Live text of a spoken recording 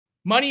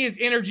Money is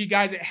energy,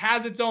 guys. It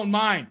has its own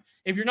mind.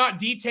 If you're not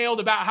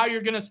detailed about how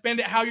you're going to spend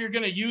it, how you're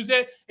going to use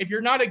it, if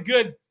you're not a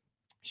good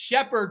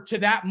shepherd to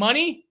that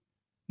money,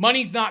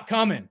 money's not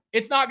coming.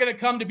 It's not going to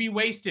come to be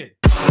wasted.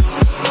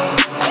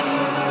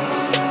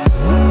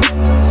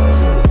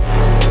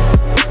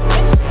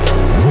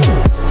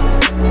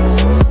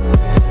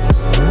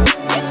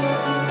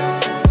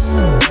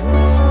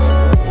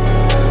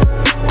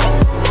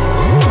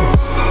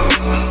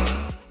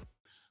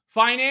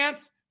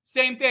 Finance,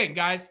 same thing,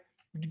 guys.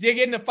 Dig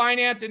into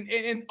finance,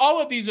 and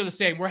all of these are the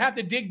same. We'll have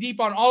to dig deep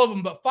on all of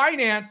them. But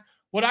finance,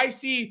 what I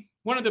see,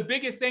 one of the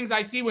biggest things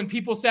I see when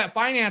people set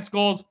finance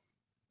goals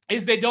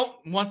is they don't,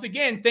 once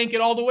again, think it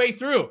all the way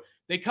through.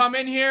 They come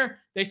in here,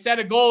 they set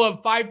a goal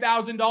of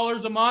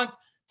 $5,000 a month,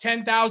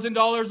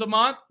 $10,000 a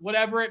month,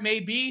 whatever it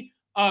may be,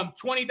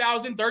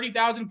 20,000,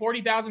 30,000,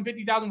 40,000,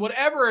 50,000,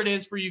 whatever it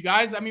is for you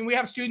guys. I mean, we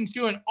have students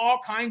doing all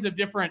kinds of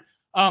different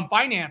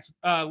finance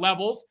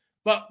levels.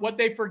 But what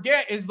they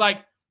forget is,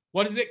 like,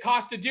 what does it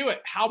cost to do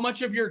it? How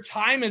much of your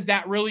time is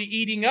that really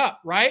eating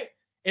up, right?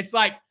 It's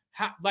like,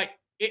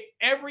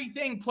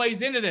 everything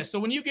plays into this. So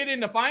when you get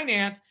into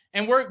finance,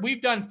 and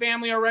we've done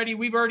family already,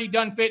 we've already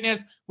done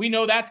fitness, we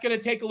know that's going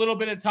to take a little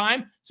bit of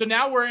time. So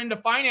now we're into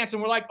finance,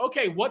 and we're like,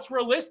 okay, what's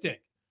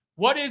realistic?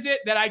 What is it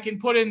that I can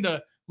put in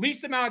the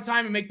least amount of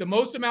time and make the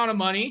most amount of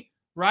money,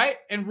 right?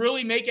 And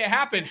really make it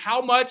happen. How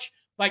much,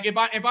 like if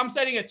I'm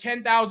setting a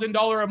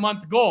 $10,000 a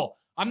month goal,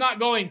 I'm not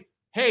going,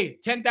 hey,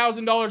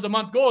 $10,000 a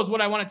month goal is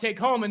what I want to take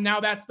home, and now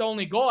that's the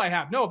only goal I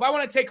have. No, if I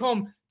want to take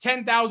home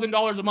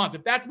 $10,000 a month,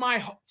 if that's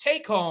my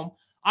take home,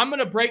 I'm going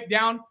to break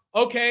down,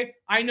 okay,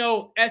 I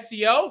know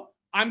SEO,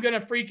 I'm going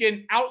to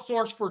freaking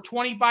outsource for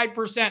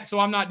 25%, so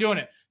I'm not doing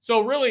it.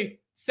 So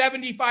really,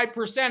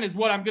 75% is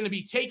what I'm going to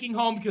be taking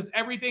home because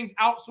everything's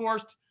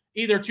outsourced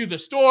either to the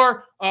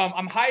store,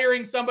 I'm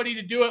hiring somebody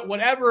to do it,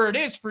 whatever it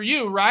is for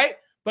you, right?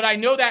 But I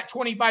know that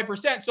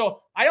 25%.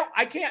 So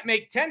I can't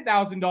make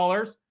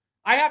 $10,000.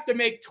 I have to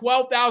make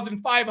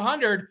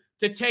 $12,500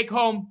 to take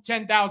home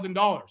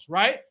 $10,000,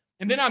 right?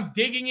 And then I'm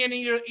digging in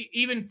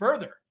even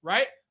further,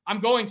 right? I'm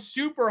going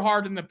super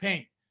hard in the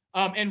paint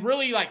and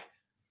really like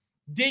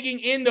digging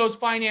in those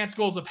finance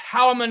goals of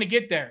how I'm going to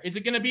get there. Is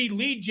it going to be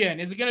lead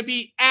gen? Is it going to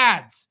be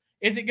ads?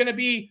 Is it going to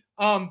be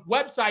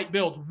website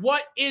builds?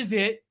 What is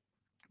it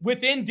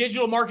within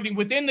digital marketing,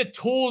 within the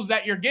tools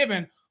that you're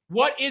given?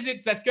 What is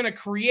it that's going to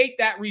create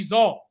that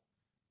result,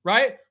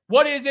 right?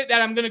 What is it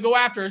that I'm going to go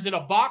after? Is it a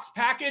box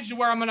package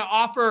where I'm going to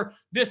offer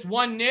this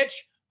one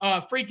niche,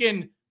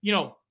 $3,000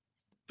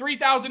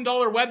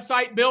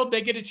 website build?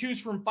 They get to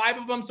choose from 5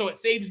 of them, so it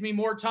saves me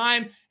more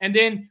time. And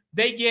then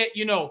they get,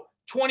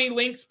 20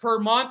 links per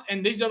month,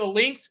 and these are the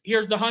links.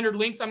 Here's the 100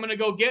 links I'm going to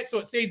go get, so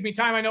it saves me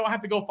time. I don't have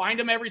to go find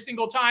them every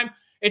single time.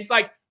 It's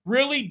like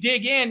really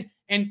dig in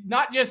and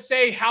not just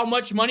say how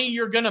much money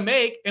you're going to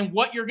make and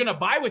what you're going to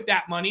buy with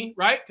that money,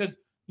 right? Because,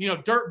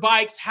 dirt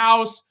bikes,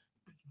 house,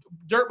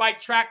 dirt bike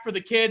track for the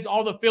kids,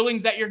 all the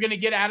fillings that you're going to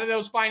get out of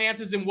those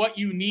finances and what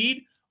you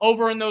need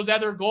over in those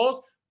other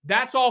goals.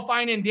 That's all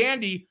fine and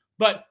dandy,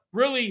 but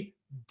really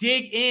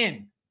dig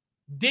in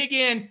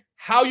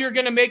how you're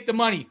going to make the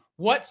money.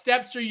 What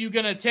steps are you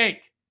going to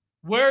take?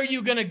 Where are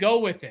you going to go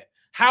with it?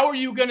 How are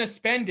you going to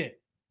spend it?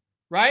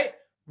 Right?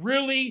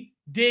 Really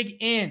dig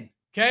in.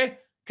 Okay.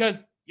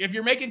 Because if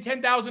you're making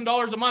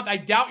 $10,000 a month, I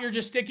doubt you're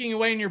just sticking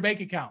away in your bank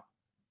account.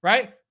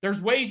 Right?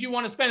 There's ways you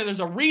want to spend it. There's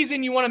a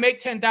reason you want to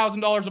make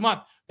 $10,000 a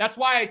month. That's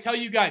why I tell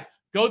you guys,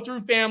 go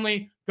through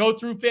family, go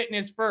through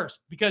fitness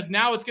first, because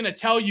now it's going to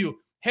tell you,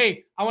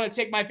 hey, I want to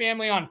take my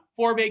family on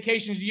 4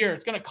 vacations a year.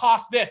 It's going to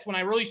cost this. When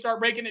I really start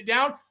breaking it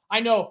down,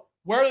 I know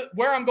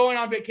where I'm going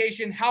on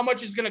vacation, how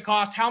much it's going to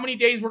cost, how many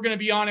days we're going to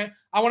be on it.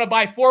 I want to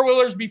buy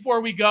 4-wheelers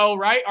before we go,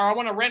 right? Or I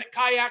want to rent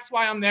kayaks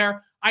while I'm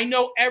there. I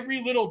know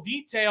every little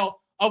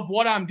detail of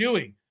what I'm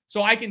doing.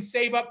 So I can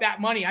save up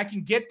that money. I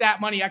can get that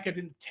money. I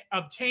can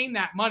obtain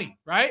that money,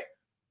 right?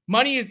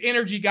 Money is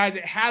energy, guys.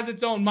 It has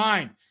its own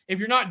mind. If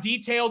you're not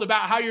detailed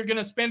about how you're going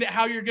to spend it,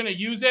 how you're going to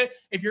use it,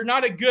 if you're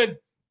not a good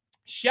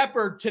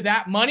shepherd to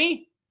that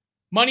money,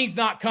 money's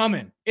not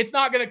coming. It's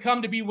not going to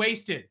come to be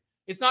wasted.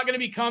 It's not going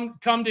to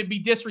come to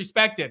be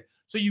disrespected.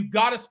 So you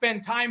got to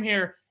spend time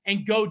here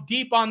and go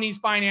deep on these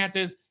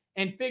finances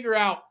and figure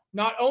out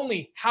not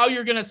only how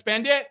you're going to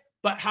spend it,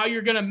 but how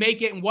you're going to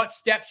make it and what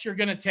steps you're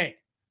going to take.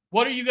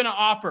 What are you going to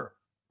offer,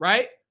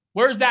 right?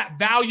 Where's that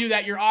value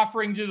that you're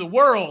offering to the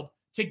world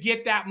to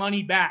get that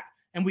money back?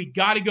 And we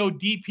got to go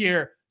deep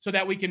here so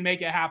that we can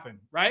make it happen,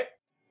 right?